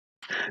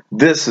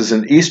This is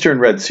an eastern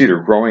red cedar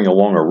growing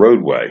along a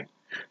roadway.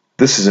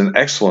 This is an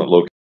excellent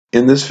location.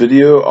 In this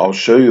video, I'll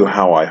show you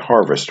how I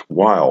harvest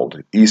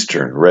wild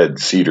eastern red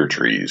cedar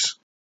trees.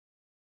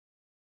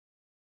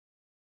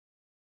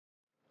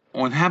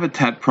 On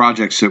habitat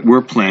projects that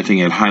we're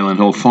planting at Highland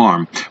Hill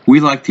Farm, we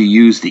like to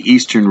use the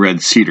eastern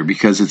red cedar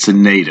because it's a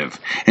native.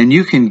 And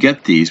you can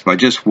get these by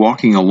just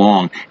walking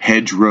along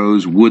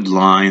hedgerows, wood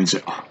lines,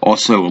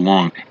 also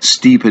along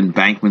steep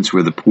embankments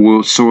where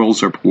the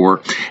soils are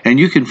poor. And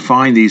you can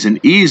find these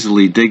and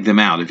easily dig them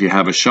out if you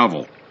have a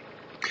shovel.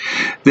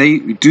 They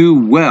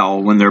do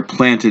well when they're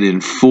planted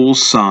in full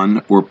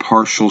sun or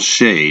partial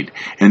shade,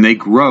 and they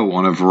grow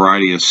on a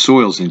variety of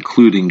soils,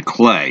 including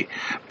clay.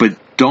 But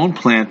don't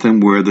plant them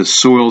where the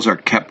soils are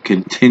kept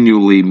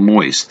continually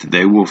moist.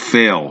 They will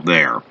fail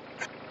there.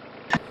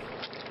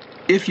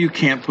 If you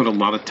can't put a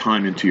lot of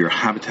time into your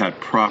habitat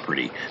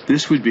property,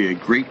 this would be a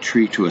great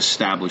tree to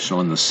establish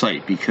on the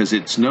site because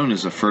it's known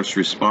as a first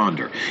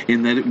responder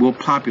in that it will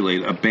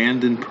populate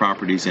abandoned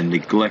properties and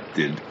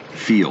neglected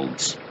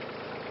fields.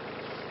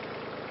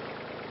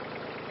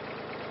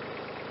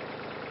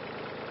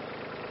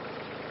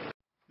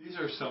 These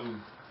are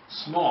some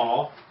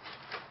small,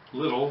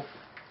 little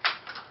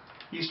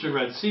eastern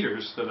red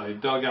cedars that I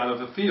dug out of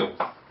the field.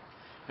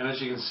 And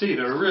as you can see,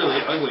 they're really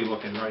ugly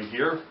looking right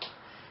here.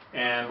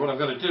 And what I'm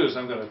going to do is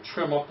I'm going to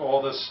trim up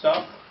all this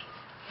stuff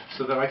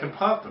so that I can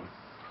pot them.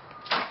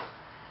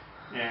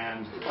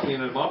 And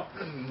clean them up,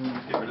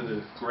 get rid of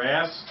the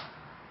grass,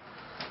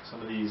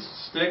 some of these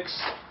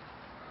sticks.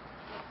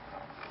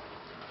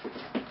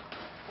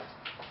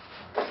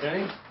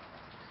 Okay.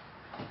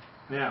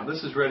 Now,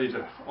 this is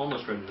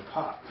almost ready to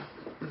pop.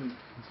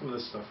 Some of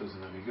this stuff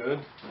isn't any good.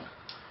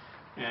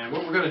 And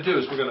what we're going to do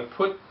is we're going to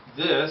put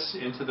this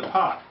into the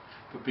pot.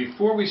 But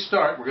before we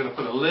start, we're going to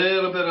put a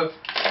little bit of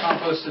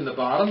compost in the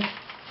bottom.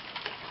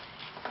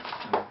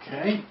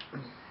 Okay.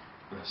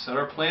 We're going to set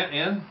our plant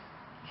in.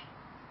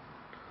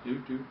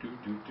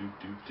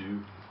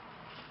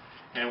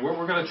 And what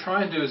we're going to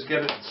try and do is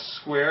get it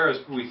square as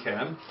we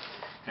can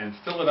and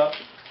fill it up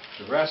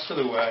the rest of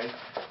the way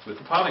with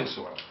the potting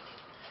soil.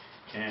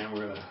 And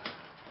we're going to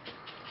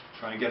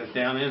try and get it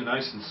down in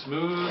nice and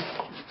smooth.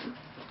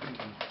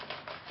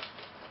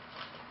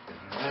 Get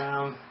it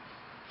around.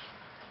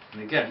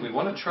 And again, we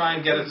want to try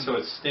and get it so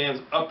it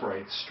stands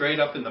upright, straight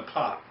up in the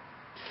pot.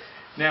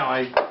 Now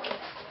I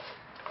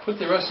put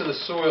the rest of the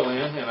soil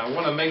in and I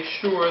want to make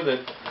sure that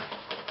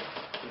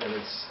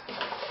it's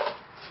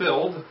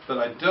filled, but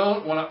I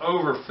don't want to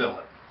overfill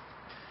it.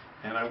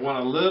 And I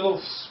want a little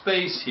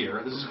space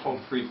here. This is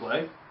called free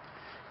play.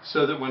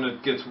 So that when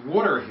it gets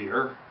water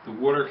here, the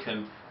water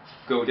can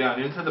go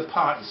down into the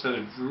pot instead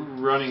of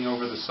running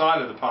over the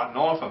side of the pot and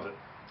off of it.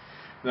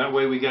 And that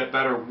way we get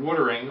better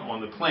watering on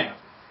the plant.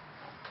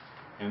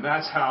 And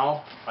that's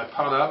how I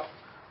pot up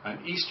an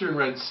eastern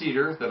red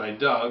cedar that I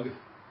dug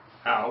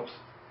out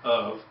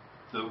of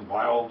the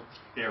wild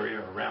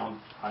area around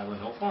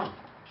Highland Hill Farm.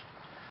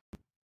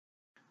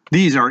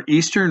 These are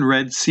eastern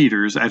red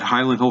cedars at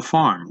Highland Hill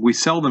Farm. We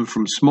sell them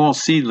from small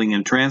seedling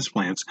and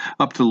transplants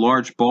up to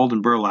large balled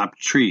and burlap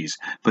trees.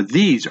 But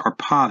these are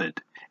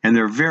potted, and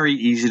they're very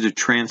easy to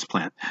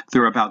transplant.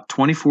 They're about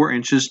 24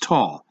 inches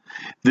tall.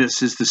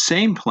 This is the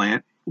same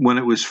plant when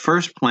it was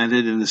first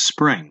planted in the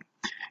spring,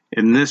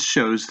 and this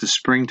shows the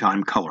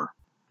springtime color.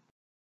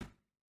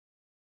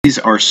 These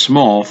are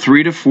small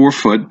 3 to 4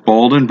 foot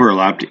balled and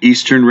burlapped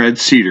eastern red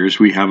cedars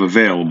we have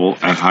available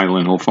at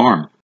Highland Hill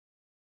Farm.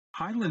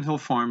 Highland Hill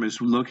Farm is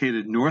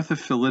located north of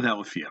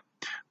Philadelphia.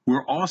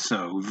 We're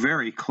also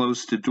very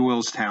close to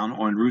Doylestown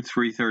on Route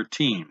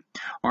 313.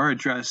 Our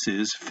address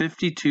is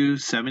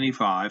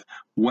 5275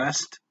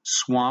 West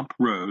Swamp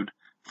Road,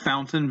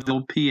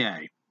 Fountainville,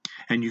 PA.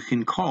 And you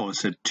can call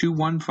us at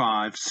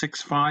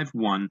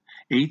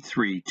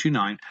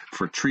 215-651-8329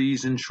 for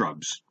trees and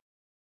shrubs.